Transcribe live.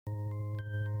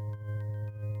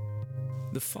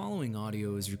The following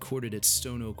audio is recorded at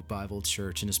Stone Oak Bible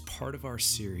Church and is part of our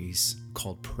series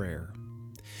called Prayer.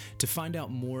 To find out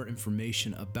more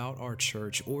information about our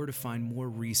church or to find more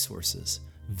resources,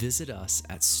 visit us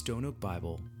at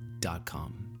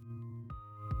stoneoakbible.com.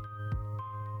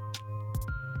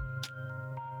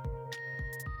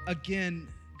 Again,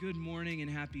 good morning and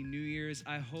Happy New Year's.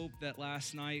 I hope that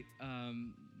last night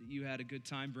you had a good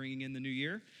time bringing in the new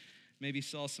year. Maybe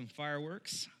saw some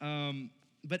fireworks.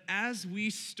 But as we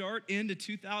start into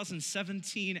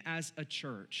 2017 as a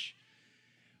church,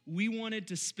 we wanted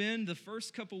to spend the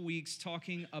first couple weeks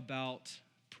talking about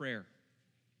prayer.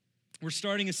 We're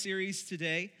starting a series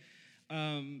today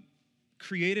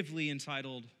creatively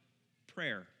entitled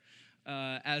Prayer.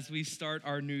 As we start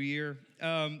our new year.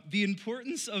 The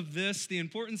importance of this, the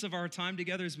importance of our time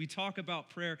together as we talk about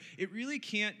prayer, it really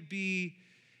can't be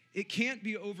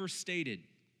overstated.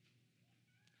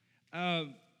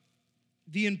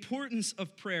 The importance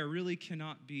of prayer really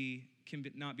cannot be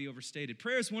overstated.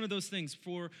 Prayer is one of those things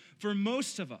for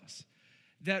most of us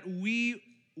that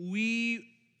we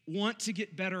want to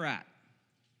get better at.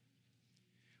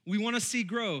 We want to see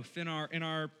growth in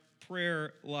our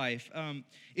prayer life.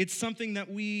 It's something that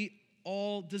we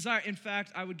all desire. In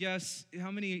fact, I would guess,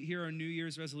 how many here are New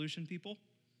Year's resolution people?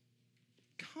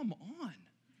 Come on.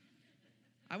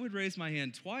 I would raise my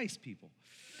hand twice, people.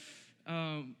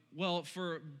 Well,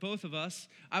 for both of us,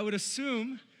 I would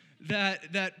assume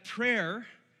that prayer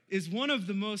is one of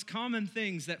the most common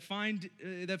things that finds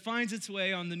its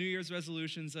way on the New Year's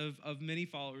resolutions of many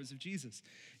followers of Jesus.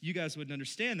 You guys wouldn't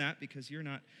understand that because you're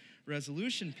not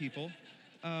resolution people.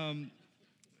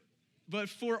 But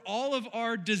for all of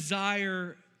our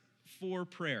desire for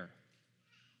prayer,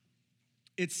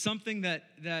 it's something that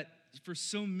for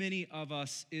so many of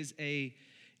us is a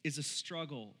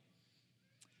struggle.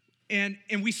 And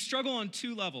we struggle on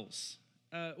two levels.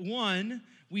 One,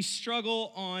 we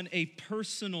struggle on a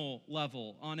personal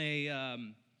level, on a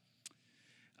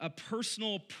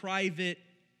personal, private,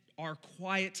 our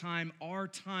quiet time, our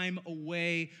time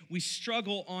away. We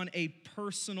struggle on a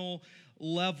personal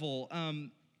level.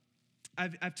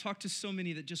 I've talked to so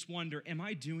many that just wonder, am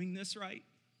I doing this right?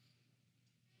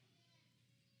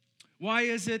 Why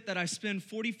is it that I spend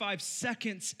 45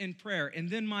 seconds in prayer and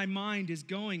then my mind is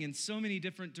going in so many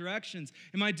different directions?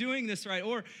 Am I doing this right?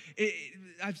 Or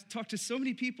I've talked to so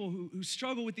many people who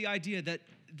struggle with the idea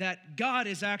that God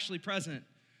is actually present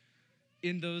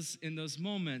in those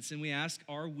moments, and we ask,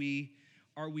 are we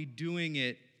doing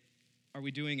it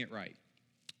right?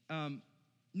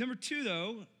 Number two,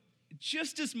 though,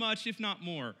 just as much, if not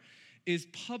more, is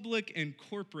public and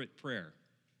corporate prayer.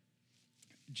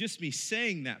 Just me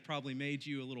saying that probably made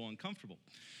you a little uncomfortable.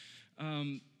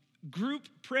 Group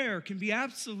prayer can be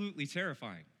absolutely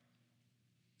terrifying.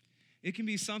 It can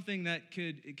be something that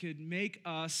could make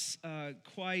us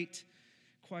quite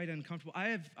uncomfortable.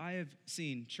 I have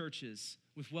seen churches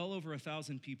with well over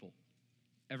 1,000 people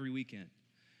every weekend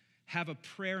have a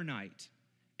prayer night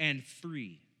and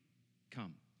 3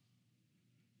 come.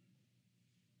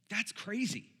 That's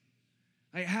crazy.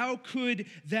 Like, how could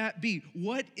that be?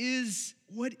 What is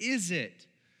it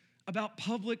about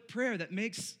public prayer that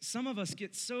makes some of us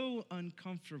get so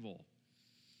uncomfortable?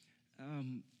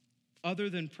 Other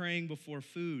than praying before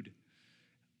food,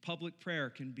 public prayer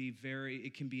can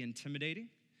be intimidating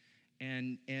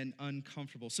and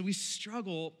uncomfortable. So we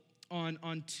struggle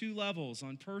on two levels,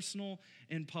 on personal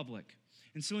and public.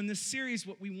 And so in this series,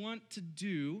 what we want to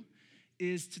do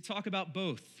is to talk about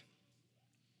both.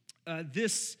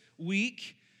 This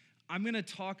week, I'm going to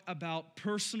talk about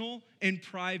personal and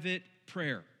private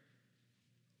prayer.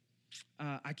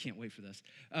 I can't wait for this.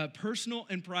 Personal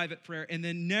and private prayer. And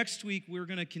then next week, we're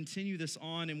going to continue this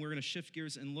on, and we're going to shift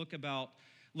gears and look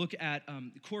at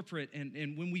corporate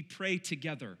and when we pray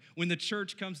together, when the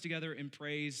church comes together and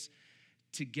prays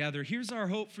together. Here's our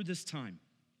hope for this time.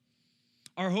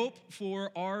 Our hope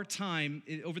for our time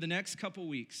over the next couple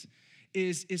weeks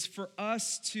is for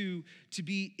us to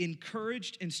be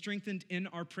encouraged and strengthened in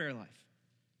our prayer life,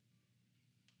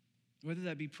 whether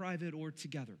that be private or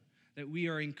together, that we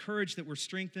are encouraged, that we're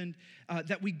strengthened,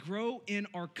 that we grow in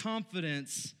our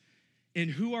confidence in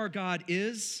who our God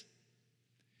is,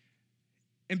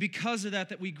 and because of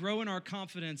that we grow in our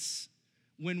confidence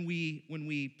when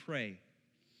we pray.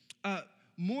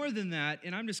 More than that,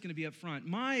 and I'm just going to be up front,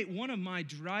 one of my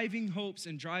driving hopes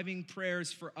and driving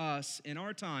prayers for us in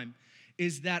our time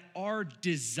is that our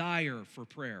desire for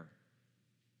prayer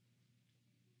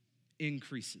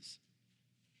increases.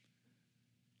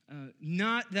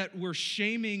 Not that we're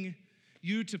shaming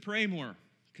you to pray more,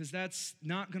 because that's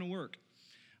not going to work.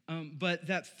 but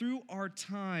that through our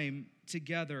time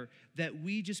together, that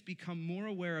we just become more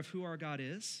aware of who our God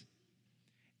is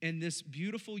and this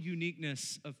beautiful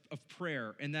uniqueness of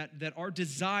prayer, and that our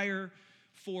desire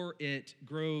for it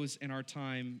grows in our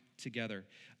time together.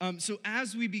 So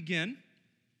as we begin,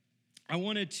 I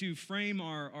wanted to frame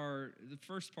the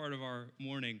first part of our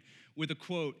morning with a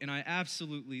quote, and I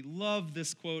absolutely love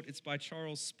this quote. It's by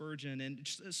Charles Spurgeon, and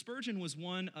Spurgeon was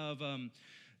one of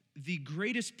the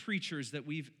greatest preachers that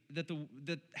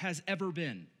has ever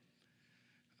been.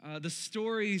 The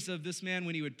stories of this man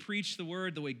when he would preach the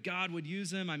word, the way God would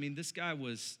use him. I mean, this guy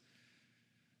was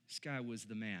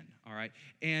the man. All right,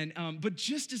 and but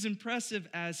just as impressive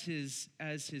as his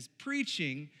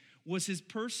preaching was his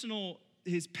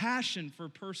passion for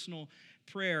personal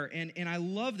prayer, and I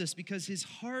love this because his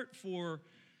heart for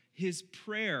his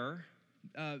prayer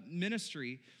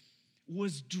ministry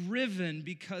was driven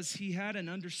because he had an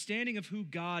understanding of who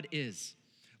God is.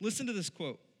 Listen to this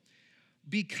quote.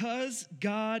 Because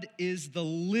God is the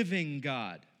living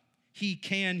God, he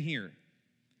can hear.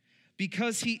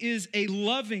 Because he is a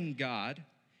loving God,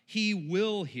 he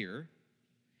will hear.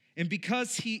 And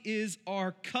because he is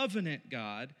our covenant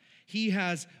God, he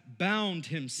has bound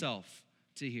himself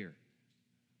to hear.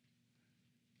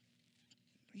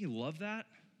 You love that?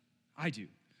 I do.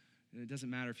 It doesn't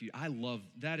matter if you, I love,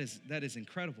 that is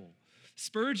incredible.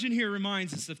 Spurgeon here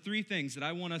reminds us of three things that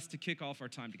I want us to kick off our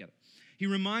time together. He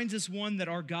reminds us, one, that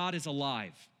our God is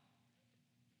alive.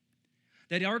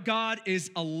 That our God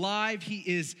is alive. He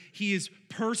is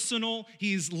personal.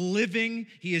 He is living.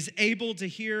 He is able to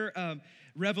hear.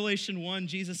 Revelation 1,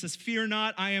 Jesus says, "Fear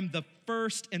not, I am the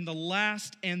first and the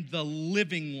last and the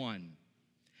living one.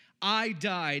 I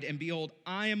died, and behold,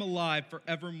 I am alive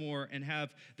forevermore and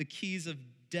have the keys of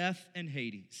death and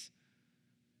Hades."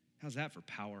 How's that for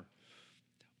power?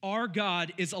 Our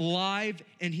God is alive,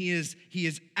 and he is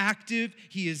active.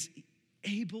 He is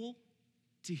able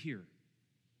to hear.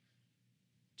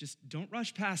 Just don't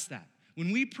rush past that.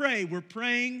 When we pray, we're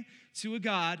praying to a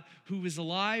God who is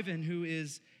alive and who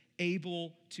is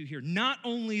able to hear. Not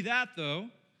only that,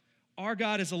 though, our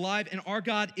God is alive and our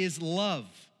God is love.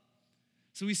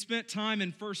 So we spent time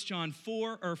in 1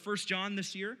 John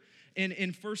this year. And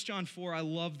in 1 John 4, I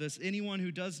love this. Anyone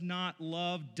who does not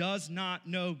love does not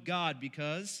know God,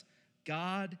 because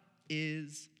God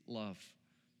is love.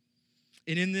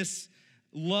 And in this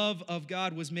love of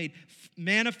God was made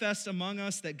manifest among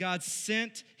us, that God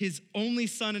sent his only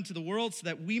Son into the world so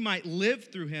that we might live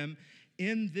through him.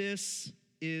 In this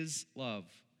is love.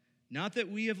 Not that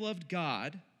we have loved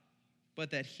God,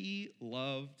 but that he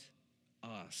loved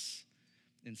us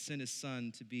and sent his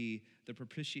Son to be the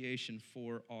propitiation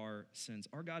for our sins.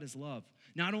 Our God is love.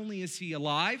 Not only is he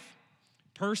alive,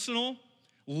 personal,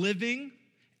 living,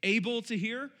 able to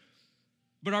hear,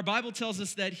 but our Bible tells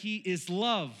us that he is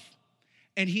love,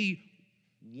 and he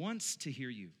wants to hear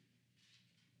you.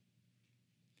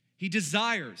 He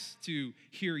desires to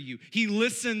hear you. He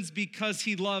listens because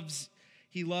he loves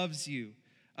you.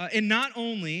 And not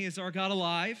only is our God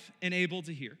alive and able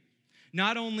to hear,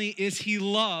 not only is he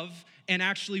love and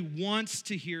actually wants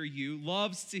to hear you,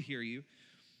 loves to hear you,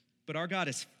 but our God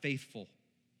is faithful.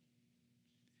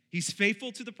 He's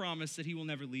faithful to the promise that he will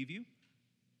never leave you.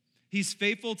 He's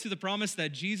faithful to the promise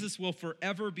that Jesus will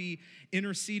forever be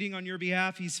interceding on your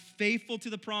behalf. He's faithful to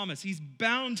the promise. He's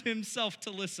bound himself to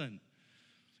listen.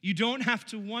 You don't have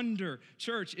to wonder,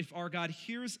 church, if our God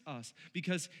hears us,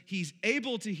 because he's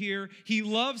able to hear, he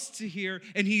loves to hear,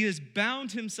 and he has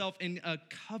bound himself in a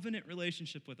covenant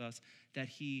relationship with us that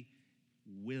he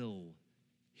will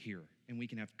hear. And we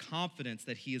can have confidence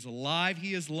that he is alive,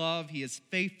 he is love, he is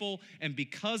faithful, and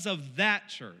because of that,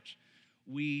 church,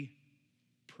 we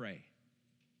pray.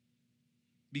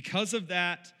 Because of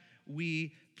that,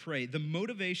 we pray. The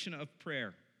motivation of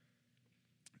prayer,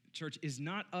 church, is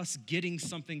not us getting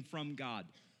something from God.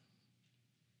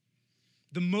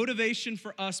 The motivation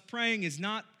for us praying is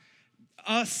not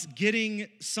us getting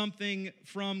something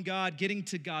from God, getting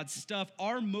to God's stuff.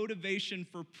 Our motivation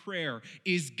for prayer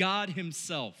is God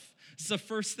himself. This is the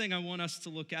first thing I want us to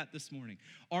look at this morning.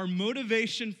 Our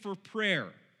motivation for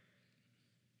prayer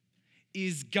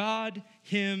is God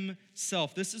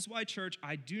himself. This is why, church,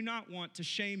 I do not want to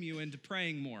shame you into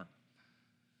praying more.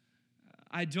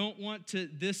 I don't want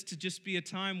this to just be a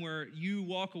time where you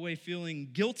walk away feeling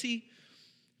guilty,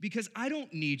 because I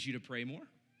don't need you to pray more.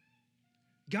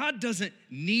 God doesn't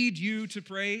need you to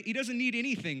pray. He doesn't need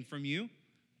anything from you.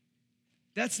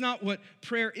 That's not what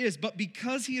prayer is. But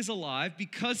because he is alive,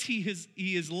 because he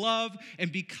is love,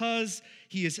 and because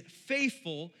he is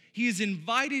faithful, he has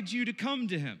invited you to come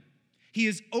to him. He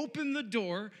has opened the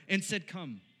door and said,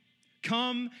 come.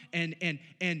 Come and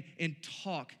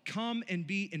talk. Come and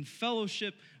be in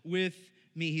fellowship with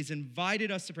me. He's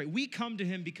invited us to pray. We come to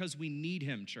him because we need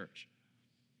him, church.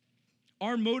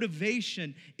 Our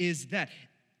motivation is that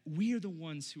we are the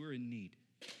ones who are in need.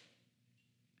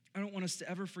 I don't want us to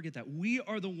ever forget that. We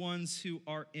are the ones who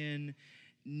are in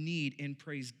need. And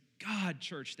praise God,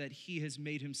 church, that he has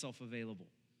made himself available.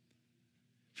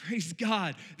 Praise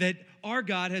God that our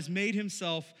God has made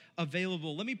himself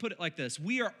available. Let me put it like this.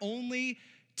 We are only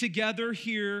together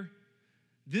here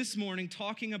this morning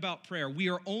talking about prayer. We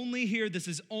are only here, this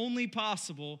is only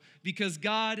possible because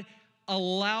God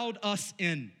allowed us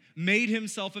in, made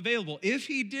himself available. If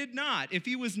he did not, if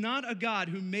he was not a God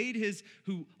who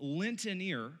lent an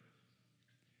ear,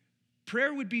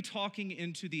 prayer would be talking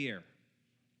into the air.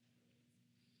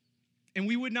 And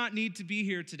we would not need to be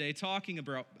here today talking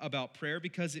about prayer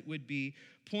because it would be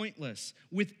pointless.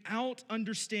 Without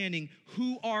understanding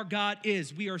who our God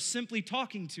is, we are simply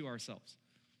talking to ourselves.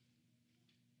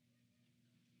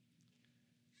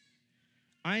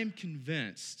 I am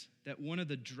convinced that one of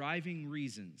the driving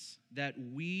reasons that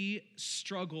we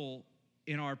struggle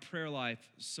in our prayer life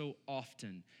so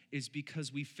often is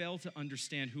because we fail to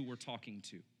understand who we're talking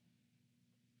to.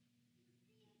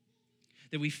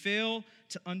 That we fail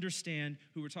to understand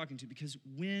who we're talking to, because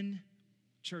when,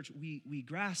 church, we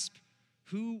grasp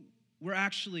who we're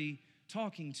actually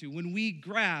talking to, when we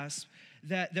grasp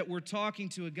that we're talking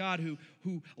to a God who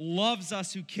loves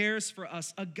us, who cares for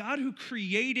us, a God who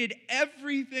created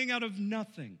everything out of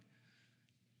nothing.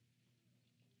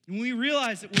 And we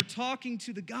realize that we're talking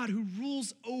to the God who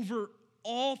rules over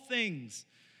all things,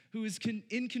 who is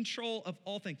in control of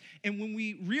all things. And when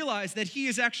we realize that he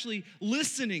is actually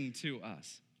listening to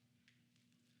us,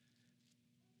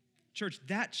 church,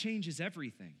 that changes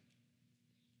everything.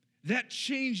 That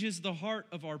changes the heart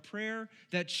of our prayer.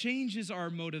 That changes our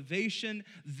motivation.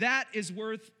 That is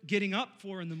worth getting up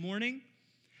for in the morning.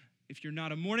 If you're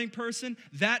not a morning person,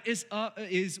 that is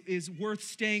worth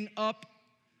staying up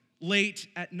late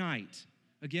at night.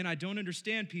 Again, I don't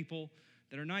understand people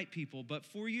that are night people, but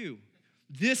for you,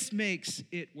 this makes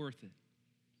it worth it.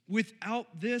 Without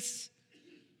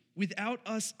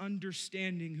us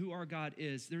understanding who our God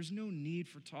is, there's no need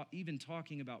for even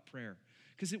talking about prayer,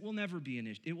 because it will never be an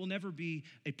issue. It will never be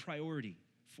a priority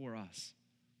for us.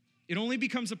 It only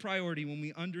becomes a priority when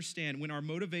we understand, when our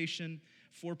motivation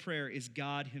for prayer is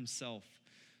God himself.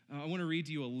 I want to read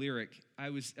to you a lyric. I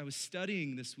was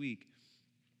studying this week,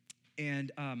 and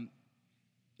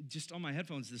just on my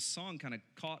headphones, this song kind of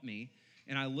caught me.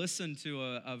 And I listened to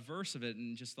a verse of it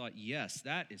and just thought, yes,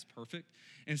 that is perfect.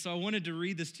 And so I wanted to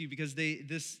read this to you because they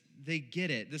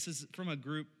get it. This is from a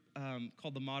group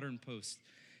called the Modern Post.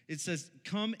 It says,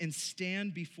 "Come and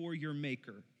stand before your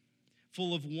Maker,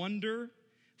 full of wonder,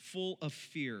 full of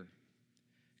fear.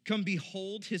 Come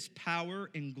behold his power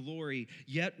and glory,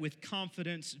 yet with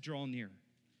confidence draw near.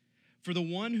 For the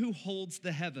one who holds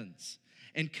the heavens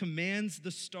and commands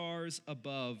the stars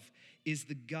above is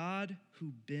the God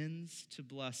who bends to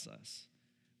bless us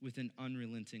with an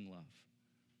unrelenting love."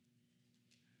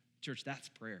 Church, that's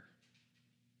prayer.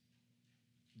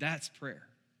 That's prayer.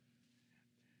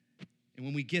 And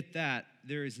when we get that,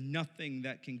 there is nothing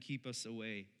that can keep us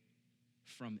away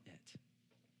from it.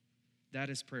 That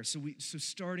is prayer. So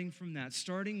starting from that,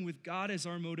 starting with God as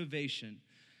our motivation,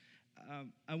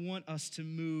 I want us to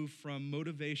move from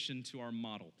motivation to our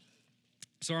model.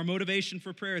 So our motivation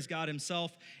for prayer is God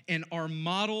himself, and our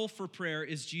model for prayer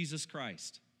is Jesus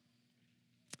Christ.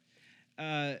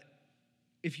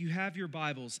 If you have your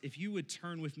Bibles, if you would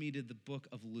turn with me to the book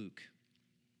of Luke.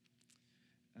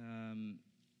 There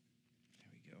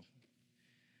we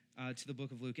go. To the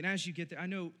book of Luke. And as you get there, I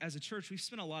know as a church, we've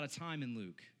spent a lot of time in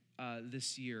Luke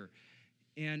this year.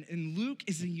 And Luke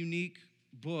is a unique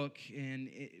book, and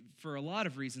for a lot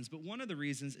of reasons, but one of the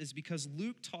reasons is because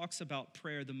Luke talks about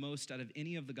prayer the most out of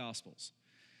any of the Gospels.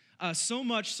 So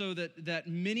much so that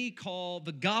many call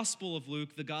the Gospel of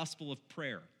Luke the Gospel of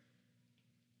prayer.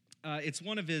 It's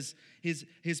one of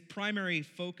his primary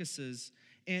focuses.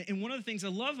 And one of the things I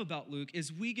love about Luke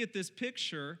is we get this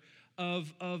picture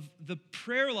of the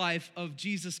prayer life of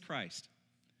Jesus Christ.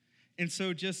 And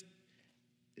so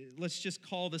let's just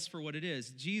call this for what it is.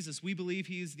 Jesus, we believe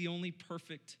he is the only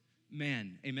perfect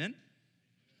man. Amen?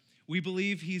 We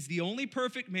believe he's the only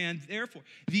perfect man, therefore,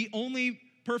 the only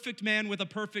perfect man with a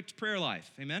perfect prayer life.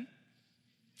 Amen?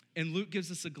 And Luke gives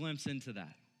us a glimpse into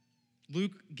that.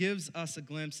 Luke gives us a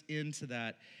glimpse into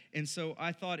that. And so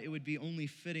I thought it would be only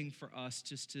fitting for us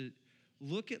just to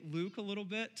look at Luke a little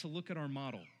bit, to look at our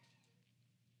model.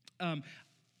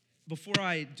 Before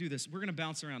I do this, we're going to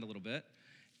bounce around a little bit.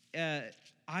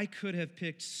 I could have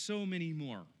picked so many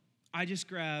more I just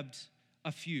grabbed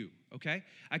a few, okay?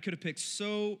 I could have picked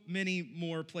so many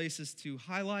more places to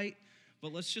highlight,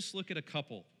 but let's just look at a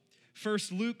couple.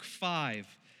 First, Luke 5.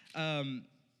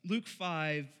 Luke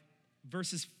 5,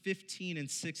 verses 15 and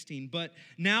 16. But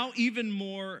now even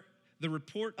more, the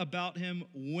report about him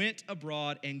went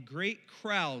abroad, and great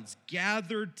crowds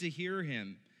gathered to hear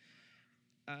him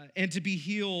and to be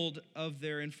healed of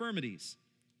their infirmities.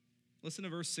 Listen to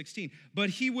verse 16. But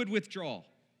he would withdraw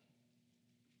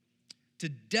to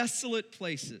desolate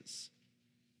places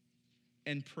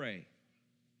and pray.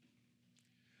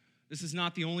 This is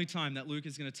not the only time that Luke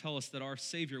is going to tell us that our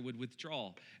Savior would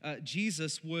withdraw.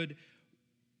 Jesus would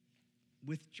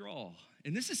withdraw.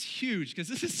 And this is huge because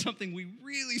this is something we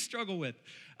really struggle with.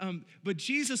 But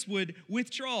Jesus would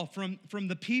withdraw from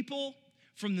the people,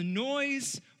 from the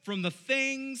noise, from the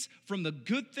things, from the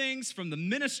good things, from the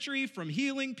ministry, from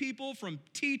healing people, from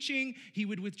teaching. He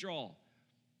would withdraw.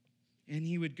 And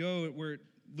he would go where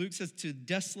Luke says to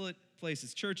desolate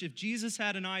places. Church, if Jesus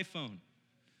had an iPhone,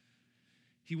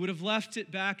 he would have left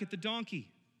it back at the donkey,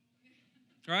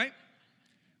 right?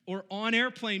 Or on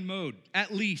airplane mode,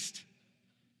 at least.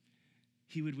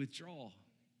 He would withdraw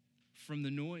from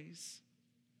the noise,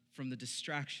 from the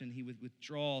distraction. He would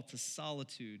withdraw to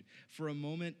solitude for a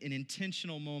moment, an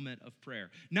intentional moment of prayer.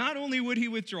 Not only would he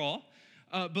withdraw,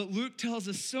 but Luke tells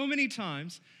us so many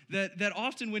times that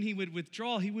often when he would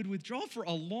withdraw for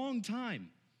a long time,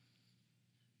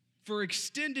 for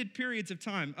extended periods of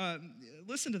time.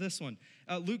 Listen to this one.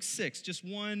 Luke 6, just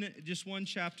one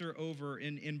chapter over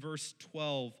in verse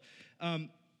 12.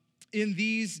 In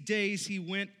these days he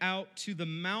went out to the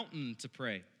mountain to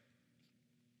pray.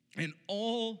 And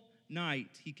all night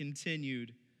he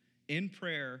continued in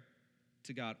prayer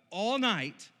to God. All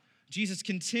night, Jesus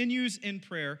continues in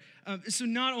prayer. So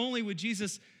not only would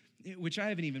Jesus, which I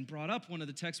haven't even brought up, one of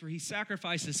the texts where he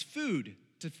sacrifices food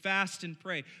to fast and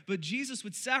pray, but Jesus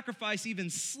would sacrifice even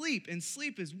sleep, and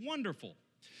sleep is wonderful.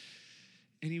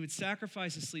 And he would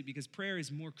sacrifice his sleep because prayer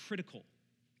is more critical,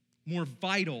 more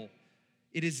vital.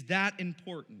 It is that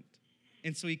important.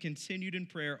 And so he continued in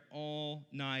prayer all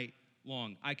night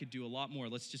long. I could do a lot more.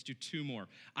 Let's just do two more.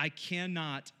 I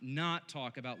cannot not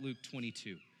talk about Luke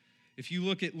 22. If you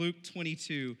look at Luke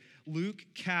 22, Luke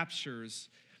captures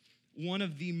one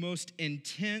of the most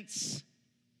intense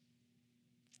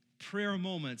prayer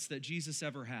moments that Jesus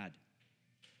ever had.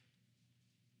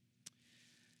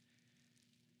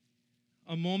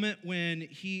 A moment when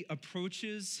he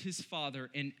approaches his Father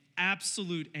in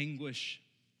absolute anguish,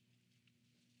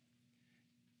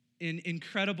 in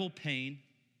incredible pain,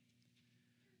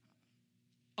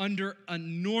 under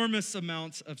enormous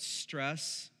amounts of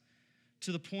stress,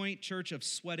 to the point, church, of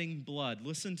sweating blood.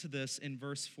 Listen to this in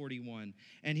verse 41.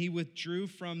 And he withdrew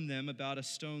from them about a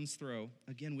stone's throw,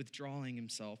 again withdrawing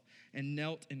himself, and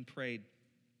knelt and prayed,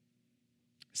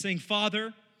 saying,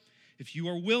 Father, if you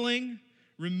are willing,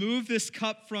 remove this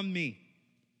cup from me.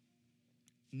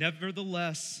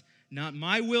 Nevertheless, not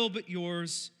my will but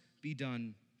yours be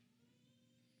done.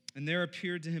 And there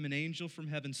appeared to him an angel from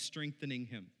heaven strengthening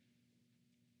him.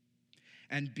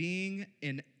 And being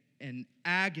in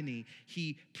agony,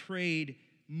 he prayed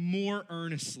more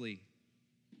earnestly.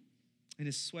 And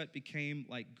his sweat became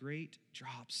like great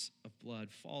drops of blood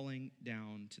falling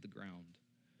down to the ground.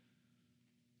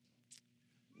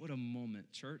 What a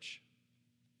moment, church.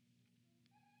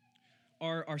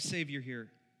 Our Savior here,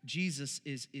 Jesus,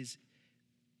 is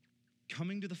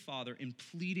coming to the Father and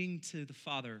pleading to the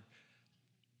Father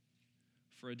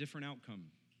for a different outcome.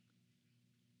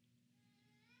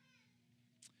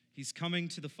 He's coming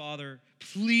to the Father,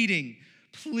 pleading,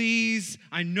 please,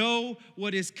 I know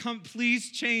what is come,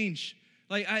 please change.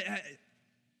 But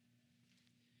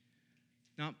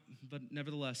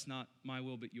nevertheless, not my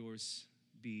will, but yours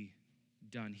be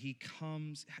done. He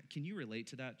comes, can you relate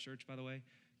to that, church, by the way?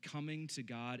 Coming to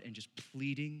God and just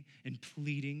pleading and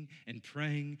pleading and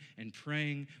praying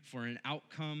for an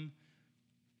outcome,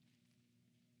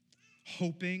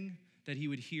 hoping that he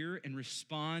would hear and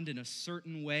respond in a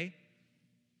certain way.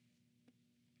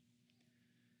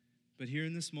 But here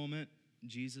in this moment,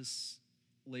 Jesus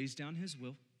lays down his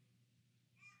will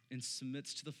and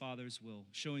submits to the Father's will,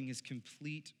 showing his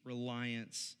complete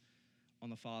reliance on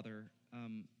the Father.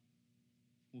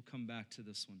 We'll come back to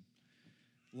this one.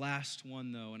 Last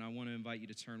one, though, and I want to invite you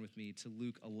to turn with me to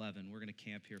Luke 11. We're going to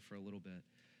camp here for a little bit.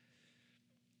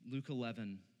 Luke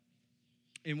 11.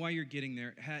 And while you're getting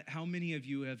there, how many of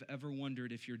you have ever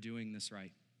wondered if you're doing this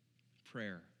right?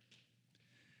 Prayer.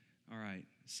 All right,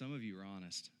 some of you are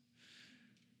honest.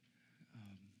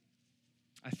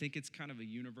 I think it's kind of a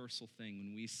universal thing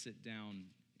when we sit down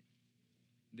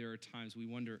there are times we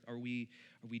wonder, are we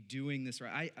doing this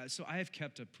right? So I have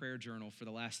kept a prayer journal for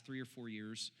the last 3 or 4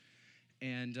 years,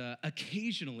 and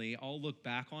occasionally I'll look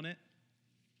back on it,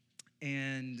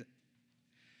 and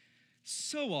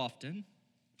so often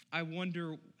I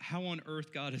wonder how on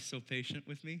earth God is so patient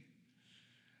with me.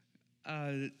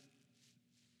 I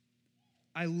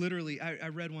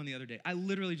read one the other day. I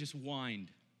literally just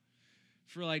whined.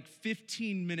 For like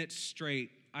 15 minutes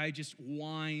straight, I just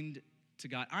whined to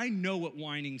God. I know what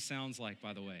whining sounds like,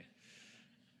 by the way.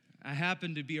 I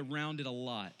happen to be around it a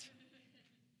lot.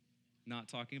 Not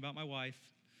talking about my wife,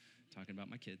 talking about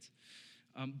my kids.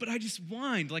 But I just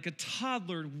whined like a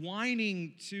toddler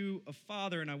whining to a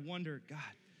father, and I wonder, God,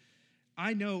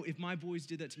 I know if my boys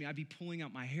did that to me, I'd be pulling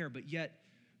out my hair, but yet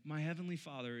my heavenly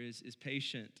Father is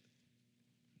patient.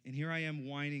 And here I am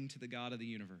whining to the God of the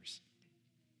universe.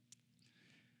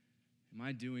 Am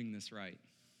I doing this right?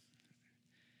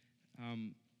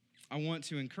 I want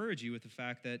to encourage you with the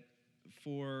fact that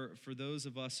for those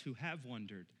of us who have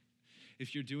wondered,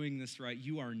 if you're doing this right,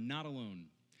 you are not alone.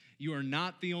 You are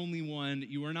not the only one.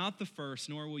 You are not the first,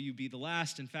 nor will you be the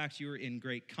last. In fact, you are in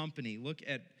great company. Look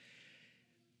at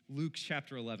Luke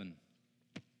chapter 11.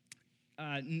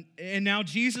 And now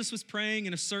Jesus was praying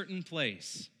in a certain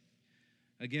place.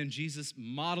 Again, Jesus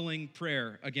modeling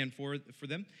prayer again for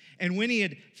them. And when he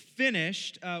had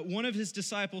finished, one of his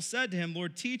disciples said to him,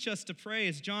 Lord, teach us to pray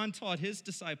as John taught his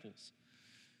disciples.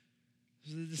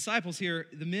 So the disciples here,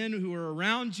 the men who were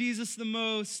around Jesus the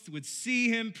most, would see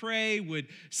him pray, would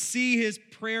see his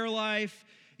prayer life.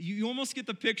 You almost get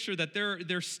the picture that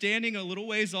they're standing a little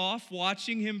ways off,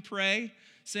 watching him pray,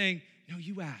 saying, no,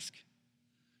 you ask.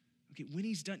 Okay, when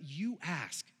he's done, you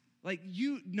ask.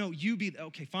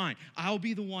 Okay, fine. I'll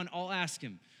be the one, I'll ask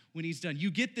him when he's done. You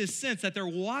get this sense that they're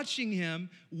watching him,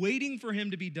 waiting for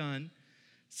him to be done,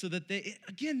 so that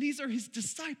these are his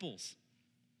disciples.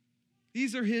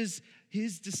 These are his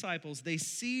disciples. They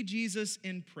see Jesus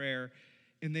in prayer,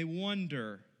 and they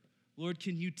wonder, Lord,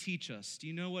 can you teach us? Do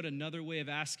you know what another way of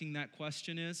asking that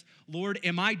question is? Lord,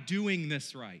 am I doing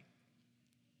this right?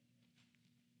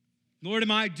 Lord,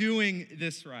 am I doing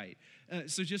this right?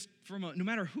 So just no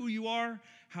matter who you are,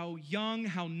 how young,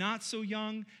 how not so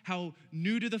young, how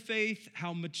new to the faith,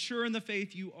 how mature in the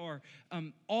faith you are,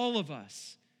 all of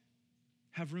us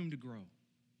have room to grow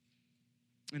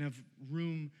and have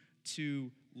room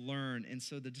to learn. And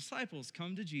so the disciples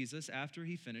come to Jesus after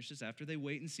he finishes, after they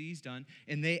wait and see he's done,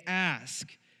 and they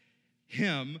ask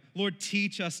him, Lord,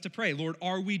 teach us to pray. Lord,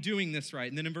 are we doing this right?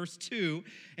 And then in verse 2,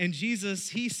 and Jesus,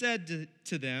 he said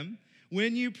to them,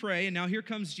 when you pray, and now here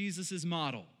comes Jesus'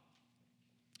 model.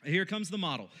 Here comes the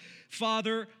model.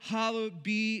 Father, hallowed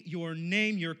be your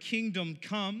name, your kingdom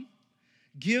come.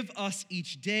 Give us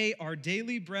each day our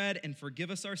daily bread and forgive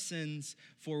us our sins,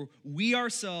 for we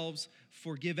ourselves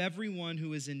forgive everyone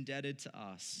who is indebted to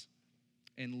us.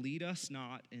 And lead us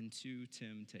not into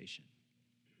temptation.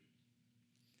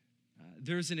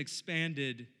 There's an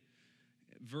expanded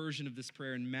version of this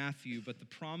prayer in Matthew, but the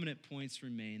prominent points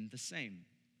remain the same.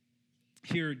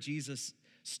 Here, Jesus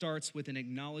starts with an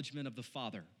acknowledgement of the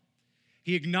Father.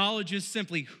 He acknowledges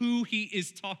simply who he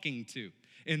is talking to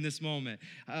in this moment.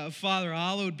 Father,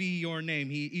 hallowed be your name.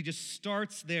 He just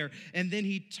starts there, and then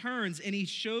he turns and he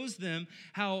shows them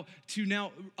how to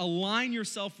now align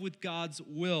yourself with God's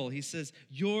will. He says,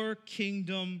 your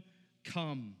kingdom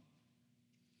come.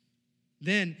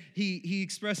 Then he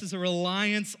expresses a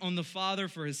reliance on the Father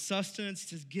for his sustenance.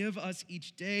 He says, give us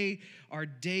each day our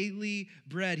daily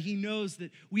bread. He knows that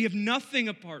we have nothing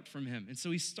apart from him. And so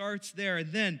he starts there,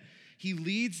 and then he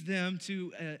leads them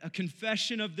to a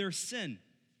confession of their sin.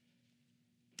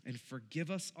 And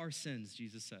forgive us our sins,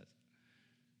 Jesus says.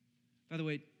 By the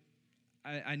way,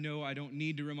 I know I don't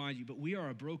need to remind you, but we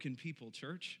are a broken people,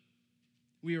 church.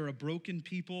 We are a broken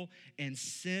people, and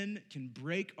sin can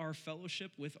break our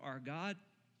fellowship with our God.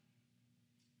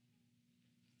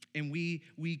 And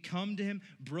we come to him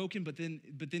broken, but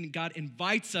then God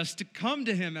invites us to come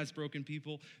to him as broken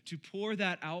people, to pour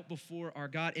that out before our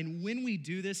God. And when we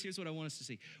do this, here's what I want us to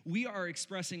see. We are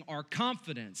expressing our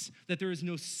confidence that there is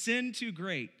no sin too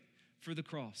great for the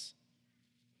cross.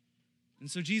 And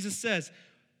so Jesus says,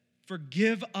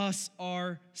 forgive us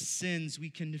our sins.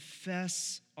 We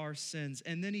confess our sins.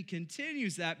 And then he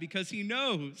continues that because he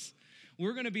knows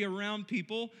we're going to be around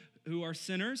people who are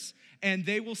sinners, and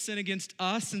they will sin against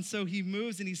us. And so he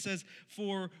moves and he says,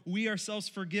 for we ourselves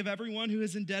forgive everyone who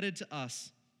is indebted to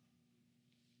us.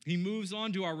 He moves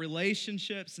on to our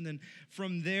relationships, and then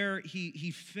from there he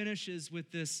finishes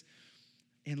with this,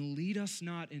 and lead us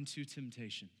not into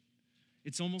temptation.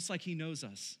 It's almost like he knows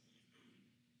us.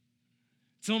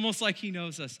 It's almost like he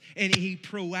knows us, and he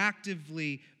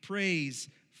proactively prays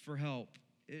for help.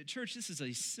 Church, this is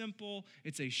a simple,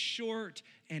 it's a short,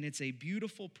 and it's a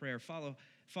beautiful prayer.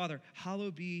 Father,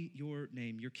 hallowed be your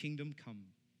name, your kingdom come.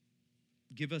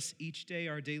 Give us each day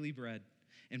our daily bread,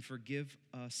 and forgive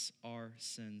us our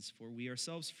sins, for we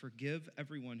ourselves forgive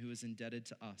everyone who is indebted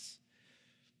to us.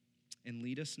 And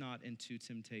lead us not into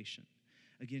temptation.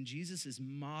 Again, Jesus is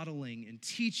modeling and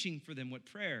teaching for them what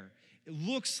prayer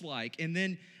looks like. And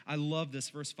then I love this,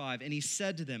 verse 5. And he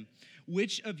said to them,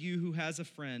 which of you who has a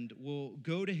friend will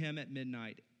go to him at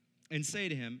midnight and say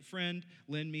to him, friend,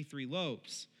 lend me 3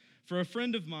 loaves? For a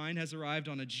friend of mine has arrived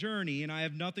on a journey, and I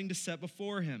have nothing to set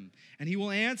before him. And he will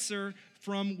answer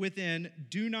from within,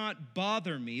 do not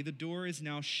bother me. The door is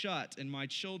now shut, and my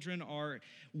children are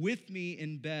with me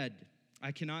in bed.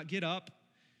 I cannot get up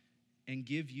and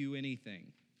give you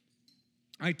anything.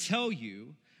 I tell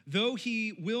you, though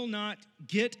he will not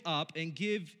get up and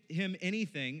give him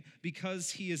anything because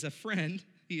he is a friend,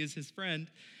 he is his friend,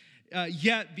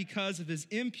 yet because of his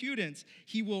impudence,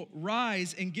 he will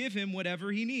rise and give him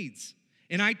whatever he needs.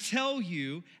 And I tell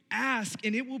you, ask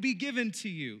and it will be given to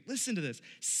you. Listen to this.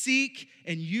 Seek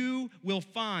and you will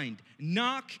find.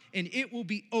 Knock and it will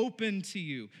be open to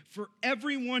you. For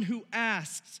everyone who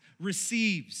asks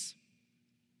receives.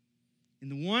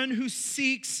 And the one who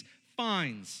seeks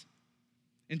finds.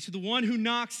 And to the one who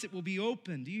knocks, it will be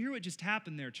open. Do you hear what just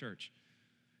happened there, church?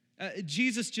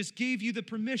 Jesus just gave you the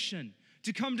permission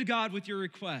to come to God with your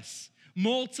requests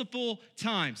multiple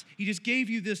times. He just gave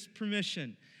you this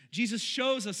permission. Jesus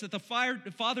shows us that the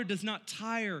Father does not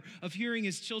tire of hearing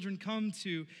his children come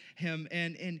to him.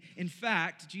 And in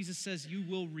fact, Jesus says you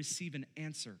will receive an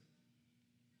answer.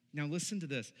 Now listen to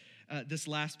this, this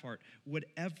last part.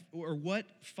 What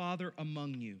father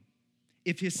among you,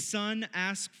 if his son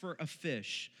asks for a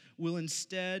fish, will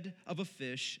instead of a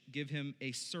fish give him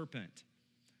a serpent?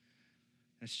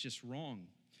 That's just wrong.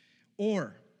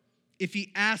 Or if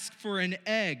he asks for an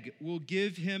egg, will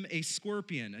give him a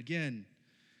scorpion? Again,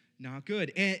 not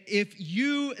good. And if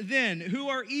you then, who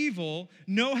are evil,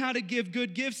 know how to give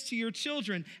good gifts to your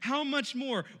children, how much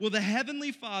more will the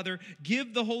Heavenly Father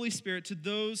give the Holy Spirit to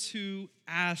those who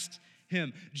ask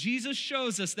him? Jesus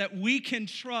shows us that we can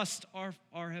trust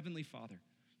our Heavenly Father.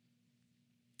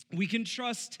 We can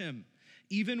trust him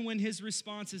even when his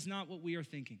response is not what we are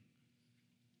thinking.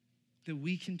 That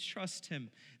we can trust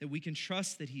him, that we can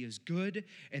trust that he is good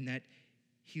and that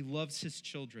he loves his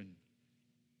children.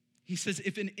 He says,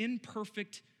 if an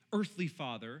imperfect earthly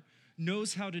father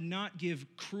knows how to not give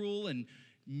cruel and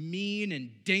mean and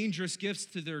dangerous gifts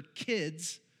to their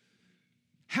kids,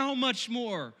 how much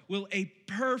more will a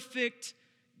perfect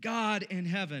God in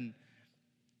heaven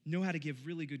know how to give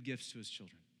really good gifts to his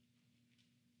children?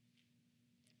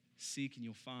 Seek and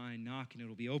you'll find, knock and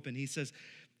it'll be open. He says,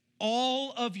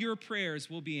 all of your prayers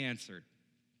will be answered.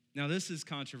 Now, this is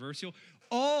controversial.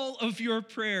 All of your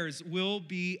prayers will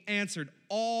be answered,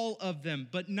 all of them,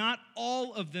 but not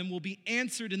all of them will be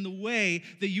answered in the way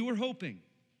that you were hoping.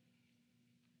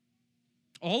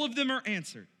 All of them are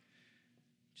answered.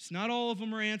 Just not all of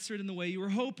them are answered in the way you were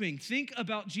hoping. Think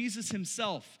about Jesus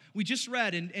himself. We just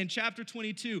read in chapter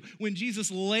 22 when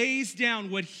Jesus lays down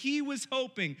what he was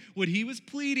hoping, what he was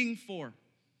pleading for.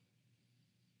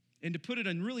 And to put it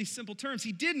in really simple terms,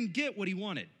 he didn't get what he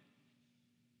wanted.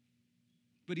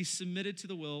 But he submitted to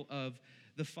the will of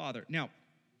the Father. Now,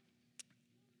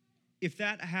 if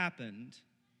that happened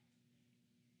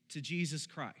to Jesus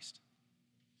Christ,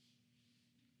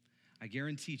 I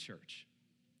guarantee, church,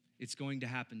 it's going to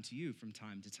happen to you from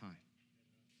time to time.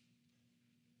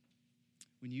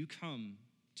 When you come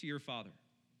to your Father,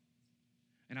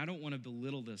 and I don't want to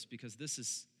belittle this because this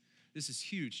is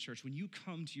huge, church. When you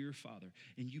come to your Father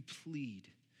and you plead,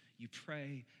 you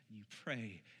pray, and you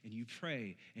pray, and you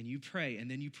pray, and you pray, and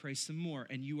then you pray some more,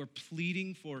 and you are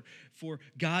pleading for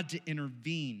God to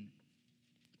intervene,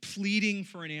 pleading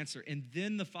for an answer, and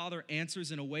then the Father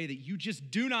answers in a way that you just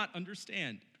do not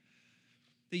understand,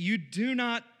 that you do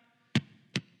not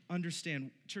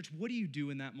understand. Church, what do you do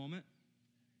in that moment?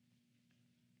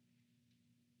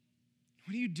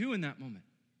 What do you do in that moment?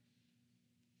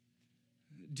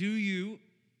 Do you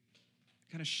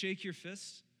kind of shake your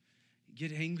fist,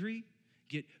 get angry,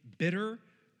 get bitter,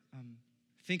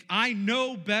 think, I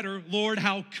know better, Lord,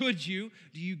 how could you?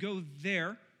 Do you go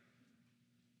there?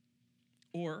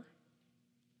 Or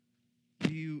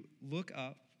do you look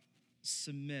up,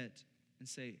 submit, and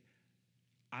say,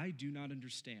 I do not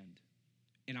understand,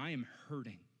 and I am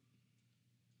hurting,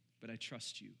 but I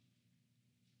trust you.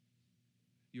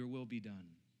 Your will be done.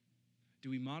 Do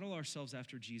we model ourselves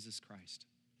after Jesus Christ?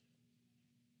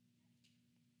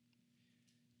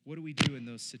 What do we do in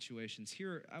those situations?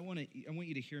 Here, I want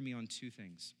you to hear me on two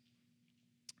things.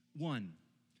 One,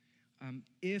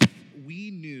 if we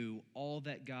knew all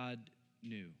that God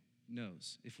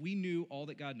knows, if we knew all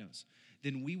that God knows,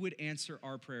 then we would answer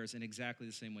our prayers in exactly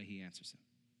the same way he answers them.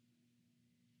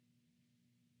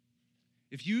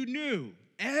 If you knew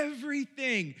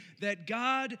everything that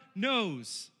God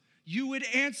knows, you would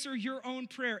answer your own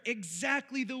prayer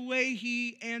exactly the way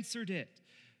he answered it.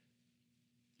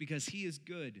 Because he is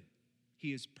good,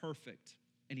 he is perfect,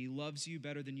 and he loves you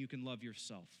better than you can love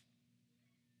yourself.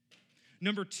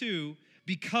 Number two,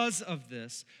 because of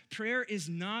this, prayer is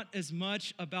not as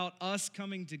much about us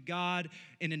coming to God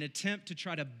in an attempt to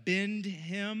try to bend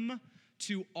him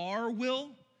to our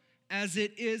will, as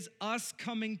it is us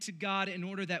coming to God in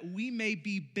order that we may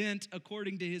be bent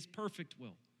according to his perfect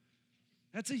will.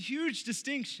 That's a huge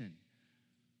distinction.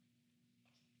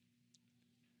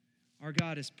 Our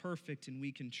God is perfect and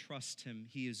we can trust him.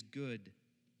 He is good.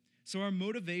 So our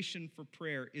motivation for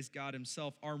prayer is God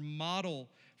himself. Our model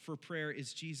for prayer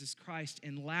is Jesus Christ.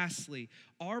 And lastly,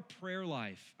 our prayer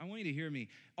life, I want you to hear me,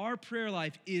 our prayer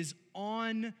life is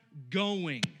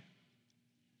ongoing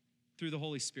through the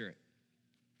Holy Spirit.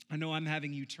 I know I'm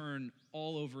having you turn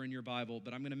all over in your Bible,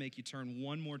 but I'm going to make you turn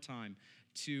one more time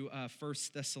to 1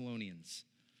 Thessalonians.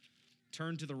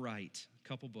 Turn to the right, a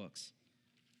couple books.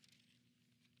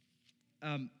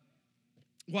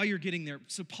 While you're getting there,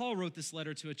 so Paul wrote this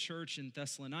letter to a church in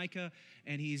Thessalonica,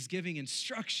 and he's giving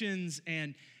instructions,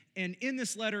 and in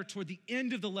this letter, toward the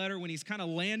end of the letter, when he's kind of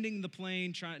landing the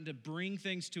plane, trying to bring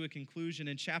things to a conclusion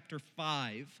in chapter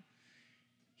 5,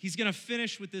 he's going to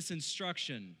finish with this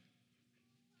instruction.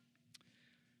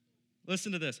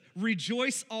 Listen to this.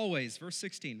 Rejoice always, verse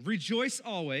 16. Rejoice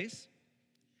always,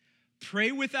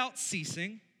 pray without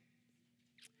ceasing,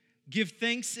 give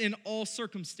thanks in all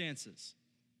circumstances.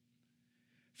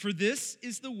 For this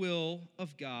is the will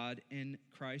of God in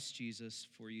Christ Jesus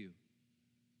for you.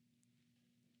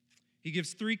 He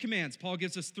gives 3 commands. Paul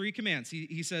gives us 3 commands.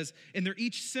 He says, and they're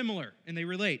each similar, and they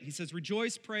relate. He says,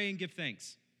 rejoice, pray, and give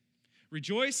thanks.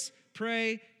 Rejoice,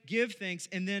 pray, give thanks,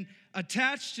 and then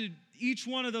attached to each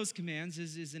one of those commands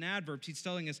is an adverb. He's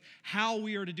telling us how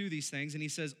we are to do these things, and he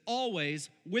says, always,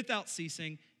 without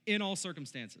ceasing, in all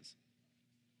circumstances.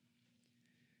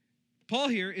 Paul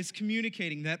here is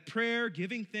communicating that prayer,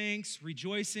 giving thanks,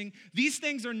 rejoicing, these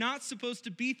things are not supposed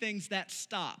to be things that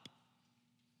stop,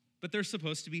 but they're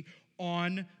supposed to be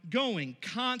ongoing,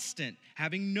 constant,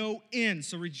 having no end.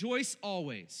 So rejoice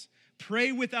always.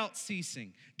 Pray without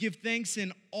ceasing. Give thanks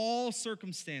in all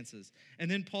circumstances. And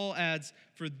then Paul adds,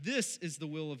 for this is the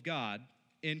will of God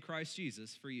in Christ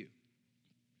Jesus for you.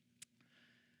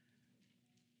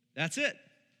 That's it.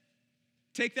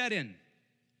 Take that in.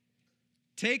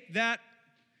 Take that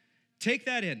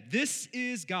in. This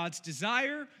is God's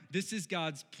desire. This is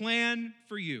God's plan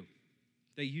for you,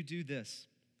 that you do this.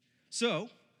 So,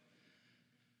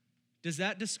 does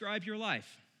that describe your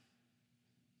life?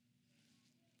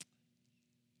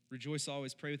 Rejoice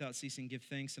always, pray without ceasing, give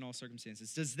thanks in all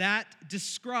circumstances. Does that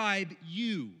describe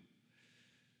you?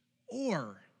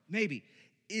 Or maybe,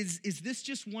 is this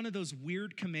just one of those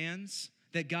weird commands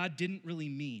that God didn't really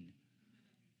mean?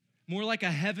 More like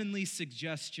a heavenly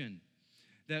suggestion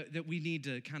that we need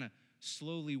to kind of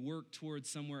slowly work towards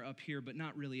somewhere up here, but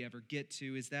not really ever get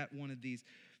to. Is that one of these?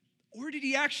 Or did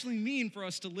he actually mean for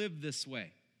us to live this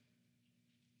way?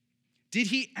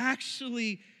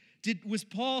 Was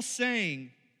Paul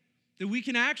saying that we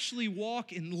can actually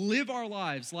walk and live our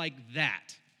lives like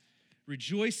that?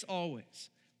 Rejoice always,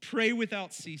 pray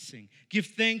without ceasing, give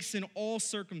thanks in all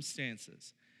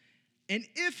circumstances. And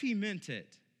if he meant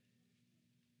it,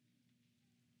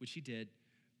 which he did,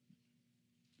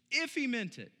 if he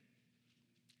meant it,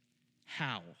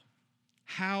 how?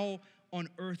 How on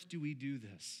earth do we do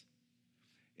this?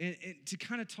 And to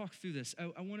kind of talk through this,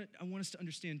 I want us to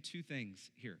understand 2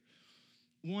 things here.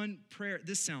 One, prayer,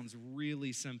 this sounds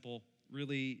really simple,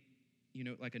 really,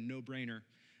 like a no-brainer.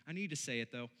 I need to say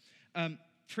it, though.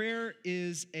 Prayer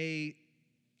is a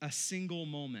single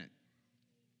moment.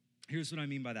 Here's what I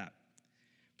mean by that.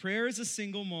 Prayer is a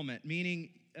single moment, meaning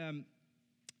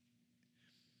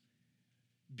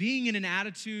being in an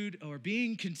attitude or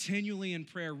being continually in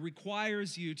prayer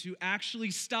requires you to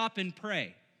actually stop and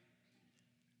pray,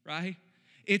 right?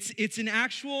 It's an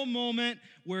actual moment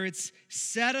where it's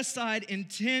set aside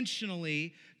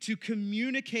intentionally to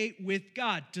communicate with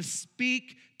God, to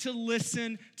speak, to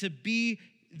listen, to be.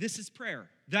 This is prayer.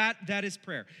 That is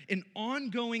prayer. An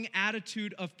ongoing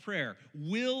attitude of prayer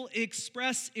will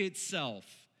express itself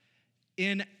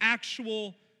in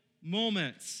actual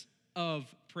moments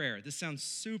of prayer. This sounds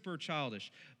super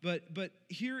childish, but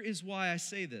here is why I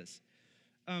say this.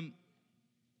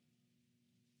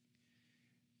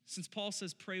 Since Paul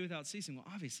says pray without ceasing, well,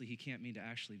 obviously he can't mean to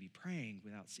actually be praying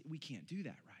without ceasing. We can't do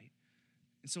that, right?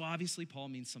 And so obviously Paul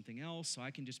means something else, so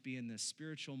I can just be in this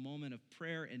spiritual moment of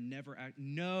prayer and never act.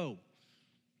 No,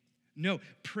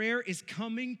 prayer is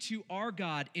coming to our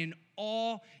God in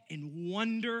awe and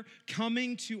wonder,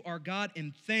 coming to our God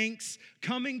in thanks,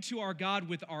 coming to our God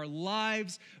with our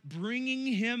lives, bringing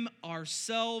him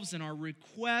ourselves and our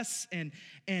requests and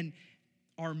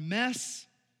our mess.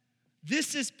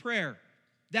 This is prayer.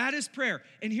 That is prayer.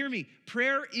 And hear me,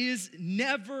 prayer is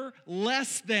never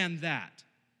less than that.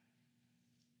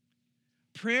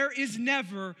 Prayer is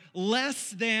never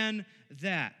less than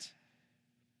that.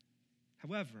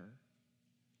 However,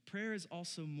 prayer is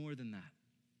also more than that.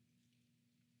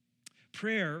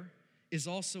 Prayer is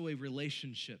also a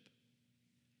relationship.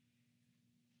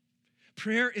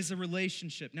 Prayer is a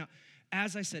relationship. Now,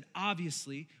 as I said,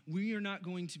 obviously, we are not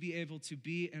going to be able to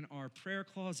be in our prayer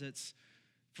closets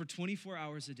for 24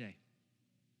 hours a day.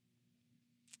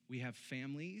 We have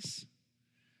families,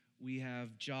 we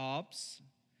have jobs,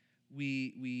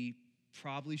 we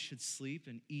probably should sleep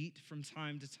and eat from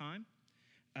time to time.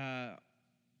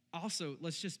 Also,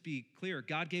 let's just be clear,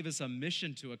 God gave us a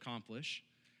mission to accomplish.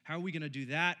 How are we going to do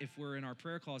that if we're in our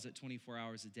prayer closet 24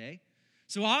 hours a day?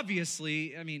 So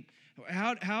obviously, I mean,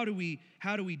 how do we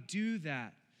do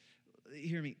that?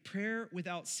 Hear me, prayer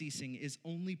without ceasing is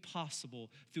only possible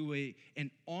through an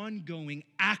ongoing,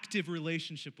 active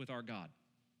relationship with our God.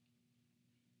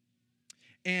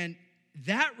 And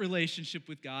that relationship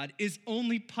with God is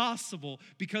only possible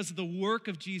because of the work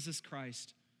of Jesus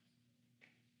Christ.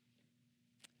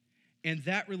 And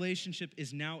that relationship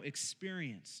is now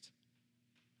experienced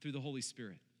through the Holy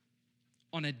Spirit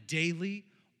on a daily,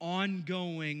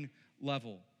 ongoing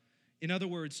level. In other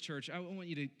words, church, I want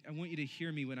you to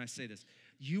hear me when I say this.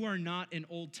 You are not an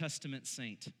Old Testament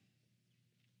saint.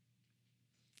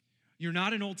 You're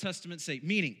not an Old Testament saint,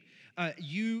 meaning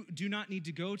you do not need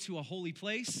to go to a holy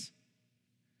place.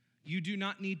 You do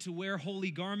not need to wear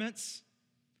holy garments.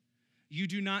 You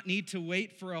do not need to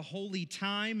wait for a holy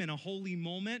time and a holy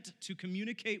moment to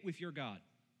communicate with your God.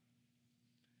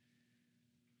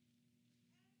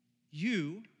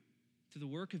 You, through the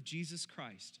work of Jesus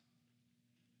Christ,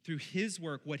 through his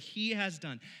work, what he has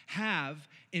done, have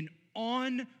an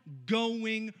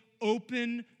ongoing,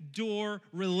 open door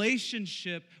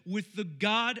relationship with the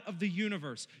God of the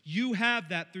universe. You have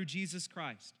that through Jesus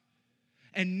Christ.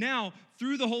 And now,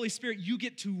 through the Holy Spirit, you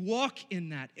get to walk in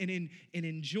that and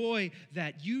enjoy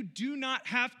that. You do not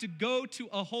have to go to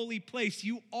a holy place.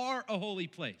 You are a holy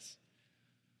place.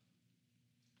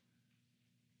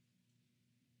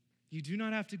 You do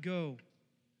not have to go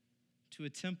to a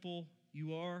temple.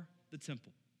 You are the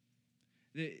temple.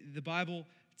 The Bible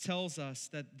tells us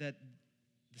that the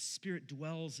Spirit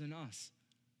dwells in us.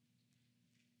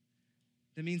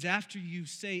 That means after you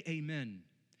say amen,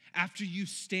 after you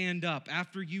stand up,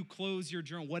 after you close your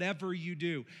journal, whatever you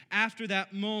do, after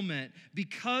that moment,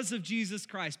 because of Jesus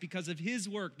Christ, because of his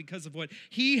work, because of what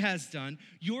he has done,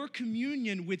 your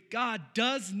communion with God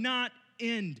does not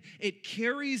end. It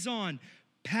carries on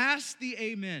past the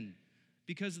amen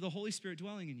because of the Holy Spirit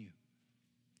dwelling in you.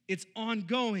 It's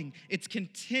ongoing. It's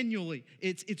continually.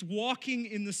 It's walking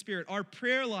in the Spirit. Our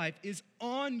prayer life is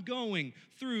ongoing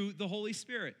through the Holy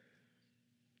Spirit.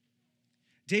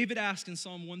 David asked in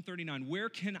Psalm 139, where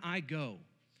can I go?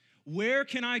 Where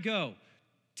can I go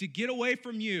to get away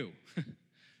from you?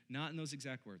 Not in those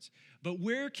exact words. But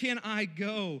where can I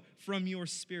go from your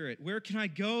Spirit? Where can I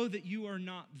go that you are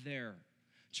not there?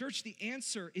 Church, the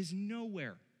answer is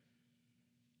nowhere.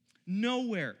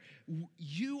 Nowhere.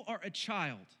 You are a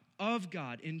child of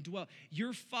God and dwell.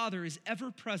 Your Father is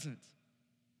ever present.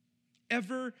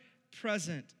 Ever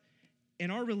present.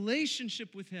 And our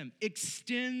relationship with him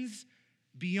extends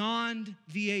beyond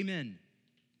the amen.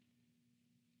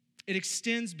 It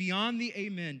extends beyond the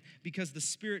amen because the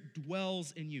Spirit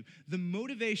dwells in you. The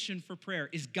motivation for prayer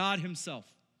is God himself.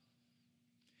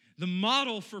 The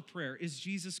model for prayer is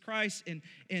Jesus Christ,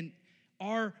 and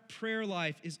our prayer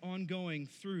life is ongoing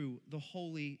through the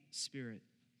Holy Spirit.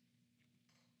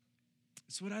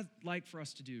 So what I'd like for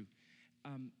us to do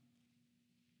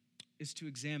is to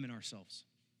examine ourselves.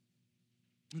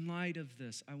 In light of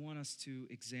this, I want us to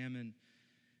examine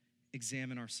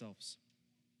ourselves.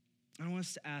 I want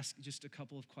us to ask just a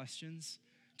couple of questions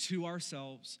to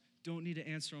ourselves. Don't need to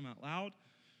answer them out loud,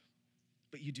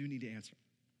 but you do need to answer.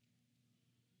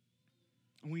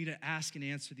 I want you to ask and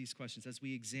answer these questions as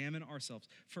we examine ourselves.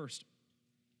 First,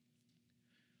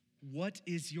 what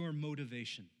is your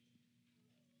motivation?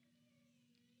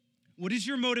 What is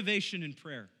your motivation in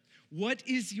prayer? What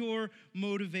is your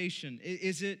motivation?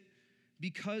 Is it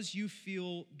because you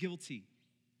feel guilty?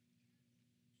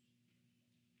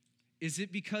 Is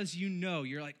it because you know,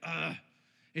 you're like, ugh?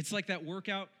 It's like that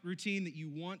workout routine that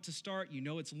you want to start. You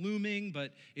know it's looming,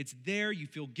 but it's there. You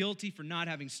feel guilty for not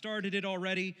having started it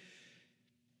already.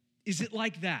 Is it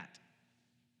like that?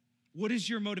 What is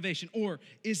your motivation? Or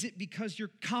is it because you're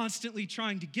constantly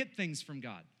trying to get things from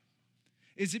God?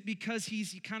 Is it because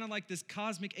he's kind of like this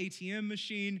cosmic ATM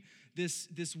machine,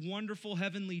 this wonderful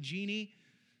heavenly genie,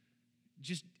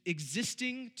 just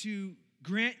existing to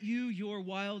grant you your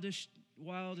wildest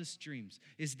dreams?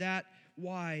 Is that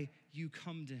why you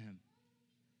come to him?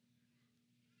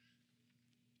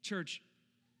 Church,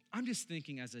 I'm just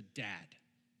thinking as a dad,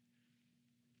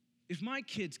 if my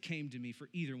kids came to me for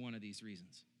either one of these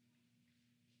reasons,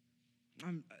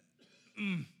 I'm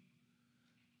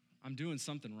doing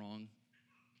something wrong.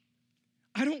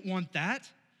 I don't want that.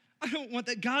 I don't want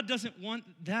that. God doesn't want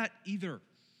that either.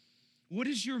 What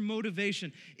is your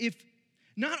motivation? If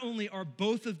not only are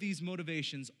both of these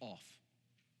motivations off,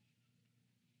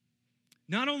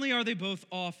 not only are they both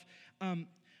off,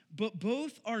 but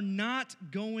both are not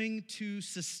going to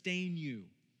sustain you.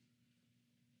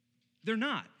 They're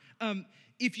not.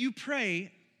 If you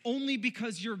pray only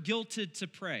because you're guilted to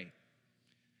pray,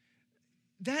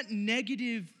 that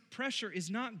negative pressure is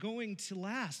not going to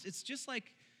last. It's just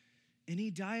like any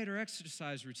diet or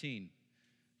exercise routine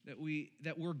that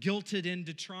we're guilted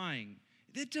into trying.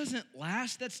 It doesn't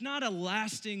last. That's not a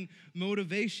lasting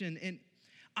motivation. And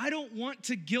I don't want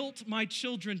to guilt my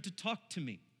children to talk to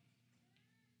me.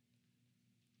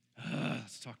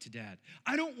 Let's talk to dad.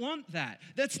 I don't want that.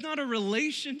 That's not a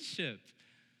relationship.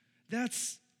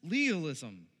 That's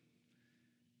legalism.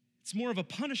 It's more of a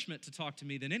punishment to talk to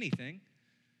me than anything.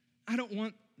 I don't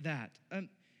want that. And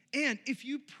if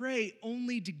you pray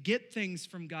only to get things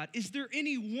from God, is there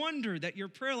any wonder that your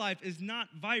prayer life is not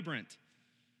vibrant?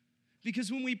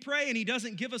 Because when we pray and he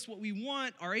doesn't give us what we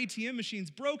want, our ATM machine's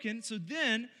broken, so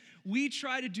then we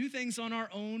try to do things on our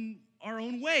own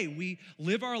way. We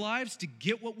live our lives to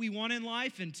get what we want in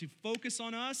life and to focus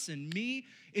on us and me.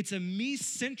 It's a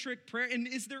me-centric prayer. And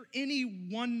is there any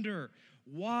wonder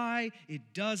why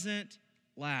it doesn't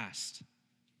last?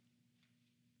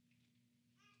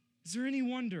 Is there any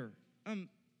wonder?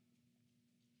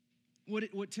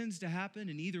 What tends to happen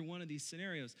in either one of these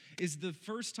scenarios is the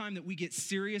first time that we get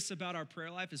serious about our prayer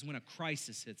life is when a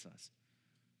crisis hits us.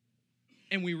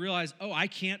 And we realize, oh, I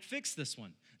can't fix this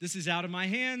one. This is out of my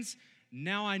hands.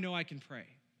 Now I know I can pray.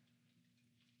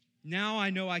 Now I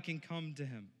know I can come to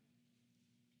him.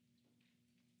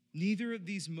 Neither of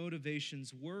these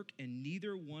motivations work, and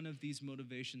neither one of these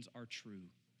motivations are true.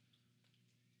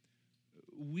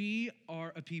 We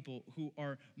are a people who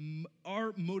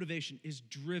our motivation is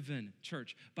driven,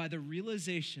 church, by the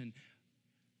realization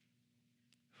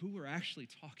who we're actually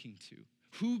talking to,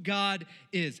 who God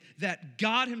is, that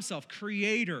God himself,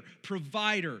 creator,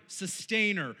 provider,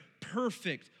 sustainer,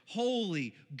 perfect,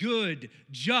 holy, good,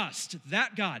 just,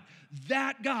 that God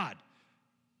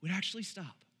would actually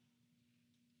stop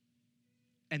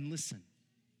and listen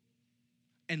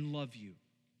and love you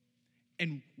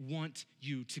and want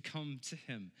you to come to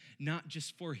him, not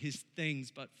just for his things,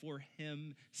 but for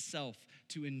himself,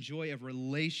 to enjoy a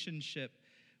relationship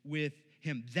with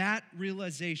him. That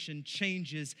realization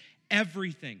changes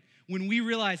everything. When we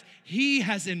realize he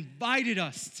has invited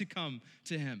us to come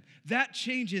to him, that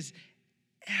changes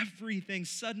everything.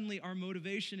 Suddenly, our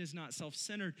motivation is not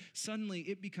self-centered. Suddenly,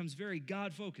 it becomes very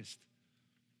God-focused.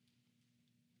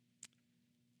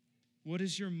 What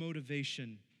is your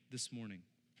motivation this morning?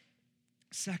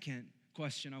 Second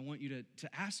question I want you to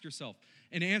ask yourself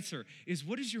and answer is,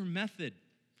 what is your method?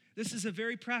 This is a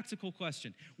very practical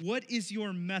question. What is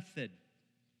your method?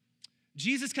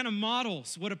 Jesus kind of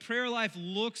models what a prayer life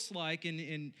looks like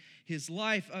in his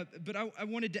life, but I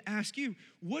wanted to ask you,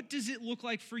 what does it look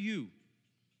like for you?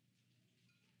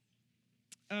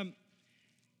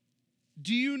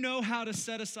 Do you know how to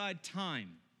set aside time?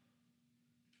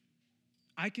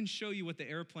 I can show you what the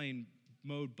airplane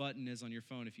mode button is on your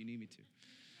phone if you need me to.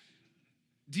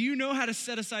 Do you know how to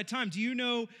set aside time? Do you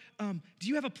know, do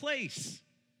you have a place?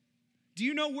 Do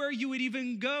you know where you would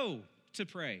even go to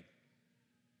pray?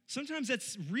 Sometimes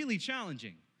that's really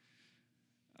challenging.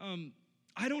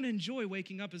 I don't enjoy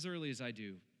waking up as early as I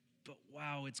do, but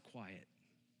wow, it's quiet.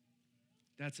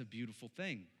 That's a beautiful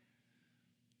thing.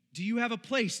 Do you have a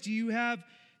place? Do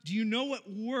you know what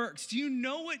works? Do you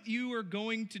know what you are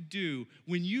going to do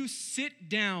when you sit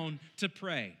down to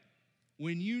pray?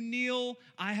 When you kneel,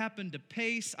 I happen to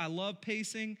pace. I love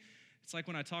pacing. It's like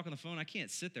when I talk on the phone, I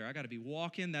can't sit there. I got to be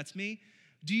walking. That's me.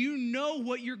 Do you know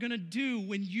what you're going to do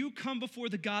when you come before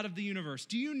the God of the universe?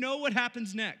 Do you know what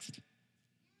happens next?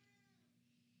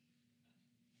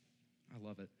 I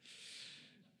love it.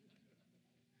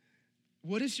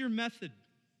 What is your method?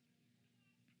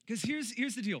 Because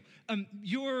here's the deal.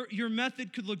 Your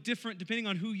method could look different depending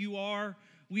on who you are.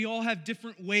 We all have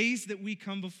different ways that we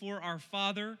come before our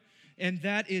Father, and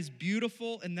that is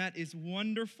beautiful and that is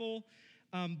wonderful.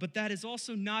 But that is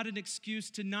also not an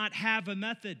excuse to not have a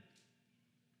method.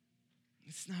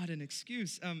 It's not an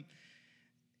excuse.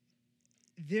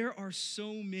 There are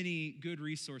so many good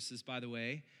resources, by the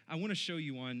way. I want to show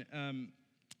you one.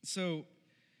 So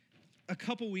a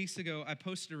couple weeks ago, I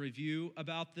posted a review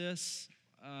about this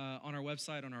on our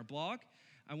website, on our blog.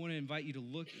 I want to invite you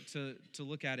to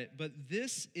look at it. But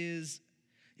this is,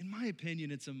 in my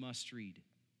opinion, it's a must-read.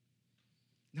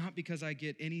 Not because I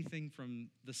get anything from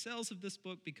the sales of this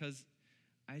book, because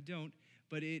I don't,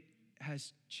 but it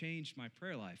has changed my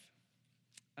prayer life.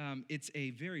 It's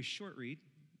a very short read.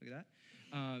 Look at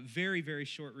that. Very, very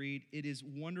short read. It is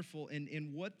wonderful.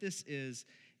 And what this is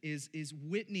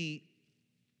Whitney,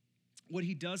 what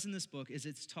he does in this book is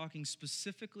it's talking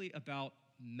specifically about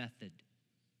method,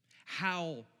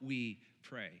 how we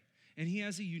pray. And he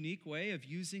has a unique way of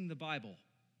using the Bible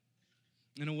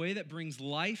in a way that brings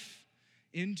life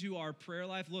into our prayer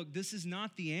life. Look, this is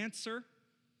not the answer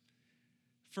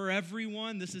for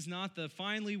everyone. This is not the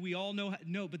finally we all know.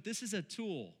 No, but this is a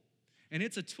tool. And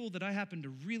it's a tool that I happen to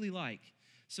really like.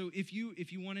 So if you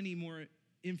want any more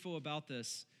info about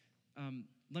this,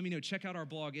 let me know. Check out our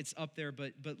blog. It's up there,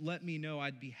 but let me know.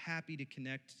 I'd be happy to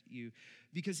connect you.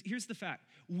 Because here's the fact.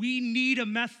 We need a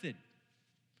method.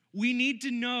 We need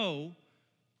to know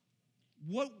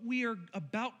what we are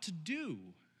about to do.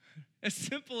 As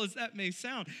simple as that may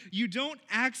sound. You don't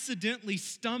accidentally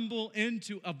stumble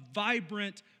into a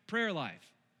vibrant prayer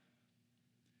life.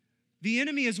 The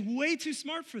enemy is way too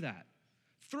smart for that.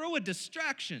 Throw a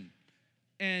distraction,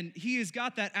 and he has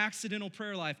got that accidental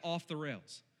prayer life off the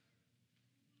rails.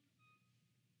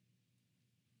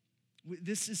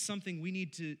 This is something we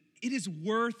need to, it is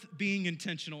worth being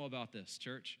intentional about this,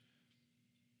 church.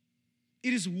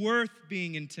 It is worth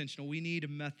being intentional. We need a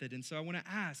method. And so I want to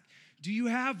ask, do you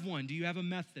have one? Do you have a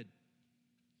method?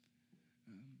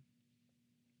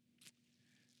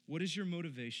 What is your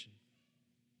motivation?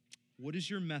 What is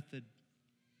your method?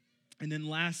 And then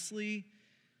lastly,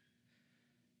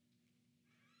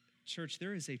 church,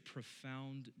 there is a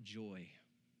profound joy.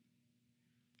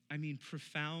 I mean,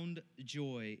 profound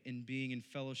joy in being in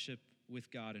fellowship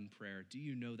with God in prayer. Do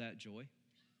you know that joy?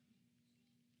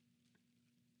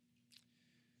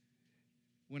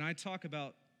 When I talk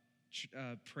about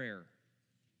prayer,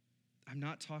 I'm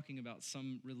not talking about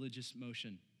some religious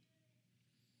motion.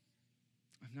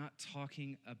 I'm not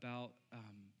talking about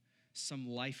some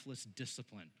lifeless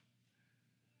discipline.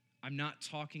 I'm not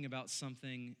talking about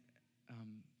something,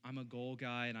 I'm a goal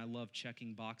guy and I love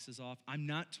checking boxes off. I'm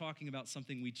not talking about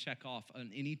something we check off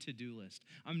on any to-do list.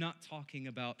 I'm not talking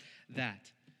about that.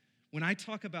 When I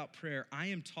talk about prayer, I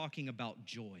am talking about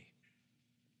joy.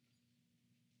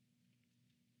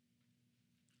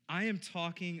 I am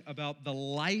talking about the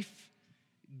life-giving,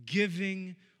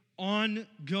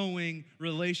 ongoing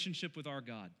relationship with our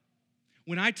God.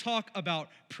 When I talk about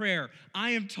prayer, I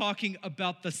am talking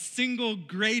about the single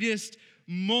greatest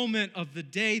moment of the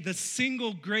day, the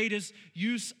single greatest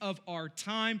use of our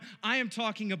time. I am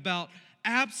talking about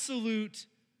absolute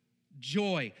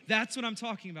joy. That's what I'm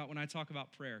talking about when I talk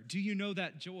about prayer. Do you know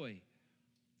that joy?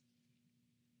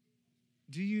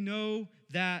 Do you know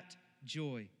that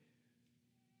joy?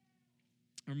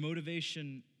 Our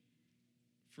motivation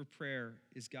for prayer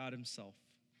is God himself.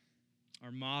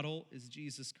 Our model is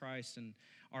Jesus Christ, and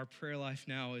our prayer life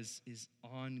now is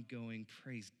ongoing.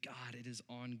 Praise God, it is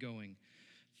ongoing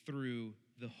through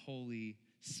the Holy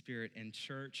Spirit. And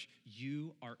church,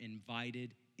 you are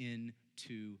invited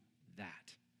into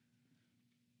that.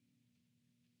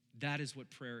 That is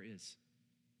what prayer is.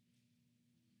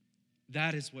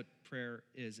 That is what prayer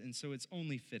is. And so it's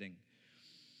only fitting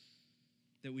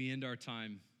that we end our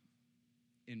time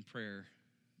in prayer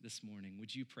this morning.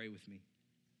 Would you pray with me?